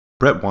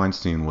Bret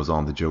Weinstein was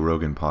on the Joe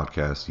Rogan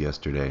podcast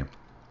yesterday.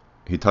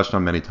 He touched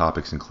on many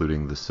topics,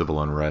 including the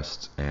civil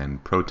unrest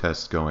and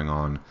protests going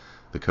on,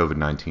 the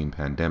COVID-19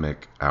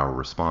 pandemic, our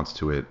response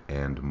to it,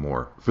 and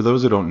more. For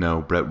those who don't know,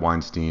 Bret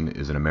Weinstein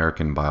is an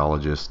American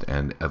biologist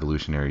and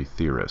evolutionary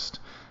theorist.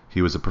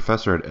 He was a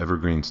professor at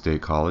Evergreen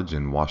State College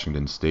in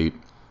Washington State,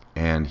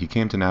 and he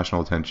came to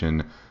national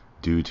attention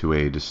due to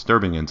a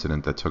disturbing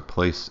incident that took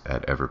place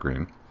at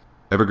Evergreen.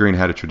 Evergreen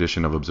had a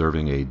tradition of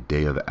observing a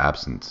day of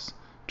absence,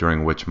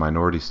 during which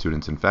minority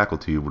students and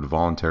faculty would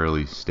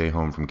voluntarily stay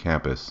home from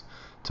campus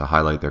to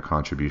highlight their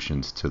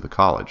contributions to the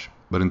college.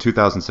 But in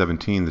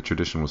 2017, the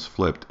tradition was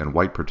flipped, and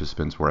white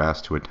participants were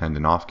asked to attend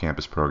an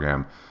off-campus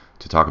program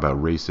to talk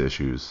about race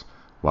issues,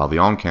 while the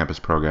on-campus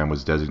program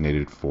was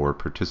designated for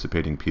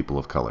participating people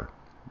of color.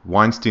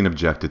 Weinstein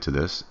objected to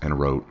this and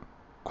wrote,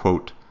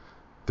 quote,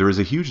 "There is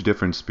a huge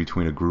difference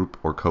between a group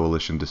or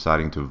coalition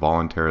deciding to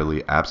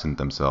voluntarily absent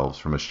themselves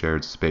from a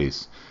shared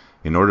space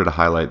in order to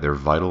highlight their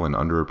vital and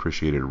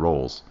underappreciated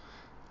roles,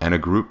 and a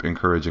group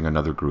encouraging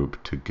another group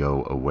to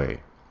go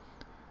away.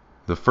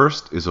 The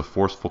first is a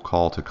forceful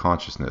call to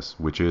consciousness,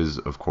 which is,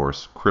 of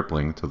course,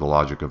 crippling to the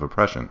logic of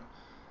oppression.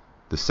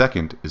 The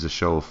second is a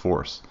show of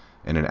force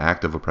and an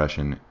act of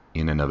oppression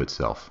in and of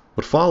itself."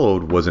 What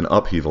followed was an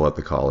upheaval at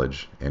the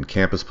college, and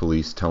campus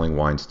police telling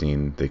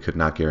Weinstein they could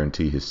not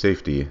guarantee his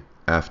safety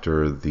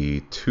after the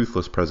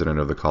toothless president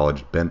of the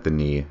college bent the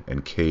knee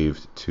and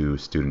caved to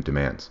student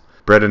demands.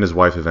 Bret and his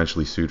wife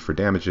eventually sued for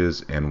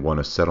damages and won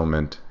a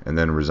settlement, and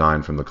then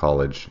resigned from the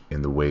college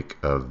in the wake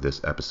of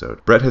this episode.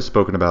 Bret has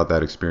spoken about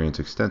that experience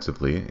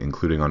extensively,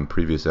 including on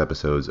previous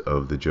episodes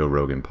of the Joe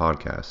Rogan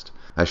podcast.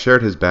 I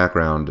shared his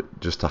background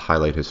just to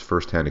highlight his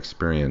firsthand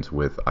experience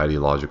with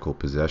ideological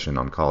possession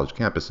on college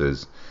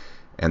campuses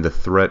and the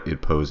threat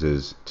it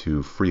poses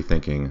to free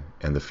thinking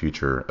and the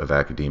future of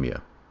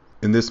academia.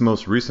 In this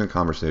most recent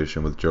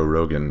conversation with Joe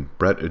Rogan,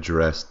 Bret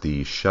addressed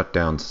the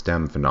shutdown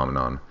STEM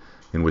phenomenon,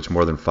 in which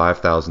more than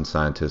 5,000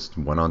 scientists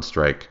went on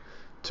strike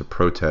to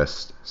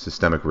protest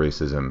systemic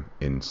racism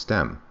in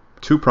STEM.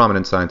 Two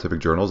prominent scientific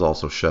journals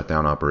also shut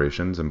down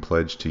operations and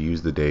pledged to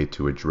use the day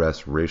to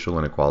address racial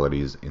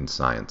inequalities in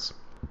science.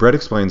 Bret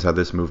explains how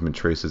this movement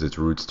traces its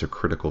roots to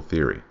critical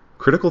theory.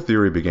 Critical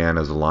theory began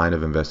as a line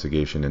of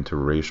investigation into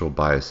racial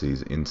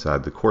biases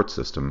inside the court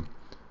system,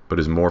 but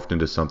is morphed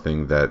into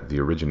something that the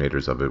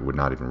originators of it would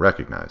not even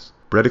recognize.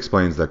 Bret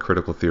explains that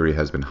critical theory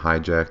has been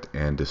hijacked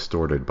and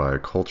distorted by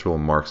cultural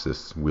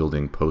Marxists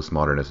wielding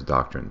postmodernist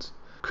doctrines.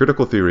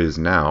 Critical theory is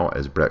now,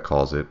 as Bret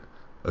calls it,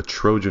 a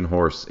Trojan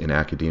horse in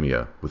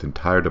academia, with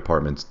entire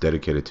departments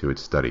dedicated to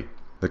its study.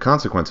 The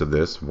consequence of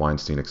this,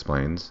 Weinstein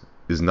explains,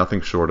 is nothing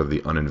short of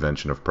the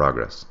uninvention of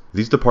progress.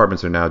 These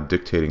departments are now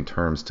dictating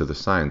terms to the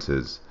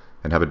sciences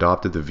and have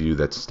adopted the view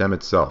that STEM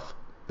itself,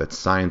 that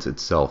science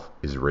itself,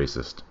 is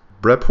racist.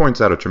 Bret points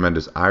out a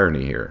tremendous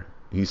irony here.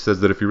 He says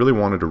that if you really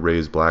wanted to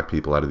raise black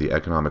people out of the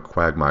economic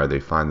quagmire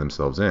they find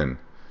themselves in,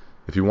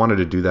 if you wanted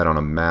to do that on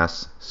a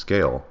mass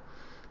scale,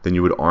 then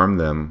you would arm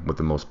them with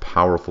the most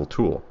powerful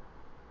tool,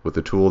 with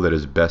the tool that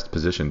is best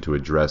positioned to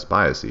address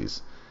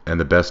biases, and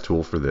the best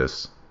tool for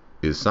this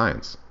is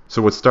science.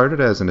 So what started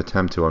as an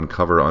attempt to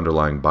uncover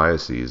underlying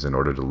biases in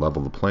order to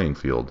level the playing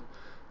field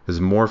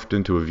has morphed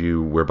into a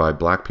view whereby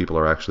black people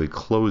are actually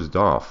closed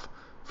off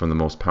from the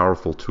most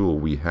powerful tool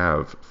we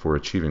have for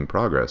achieving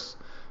progress,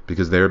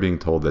 because they are being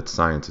told that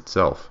science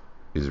itself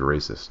is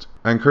racist.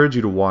 I encourage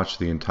you to watch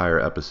the entire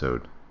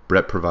episode.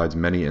 Bret provides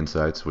many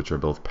insights which are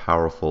both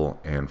powerful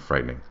and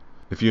frightening.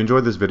 If you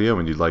enjoyed this video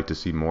and you'd like to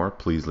see more,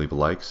 please leave a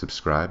like,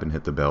 subscribe, and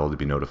hit the bell to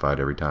be notified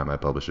every time I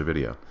publish a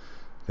video.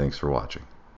 Thanks for watching.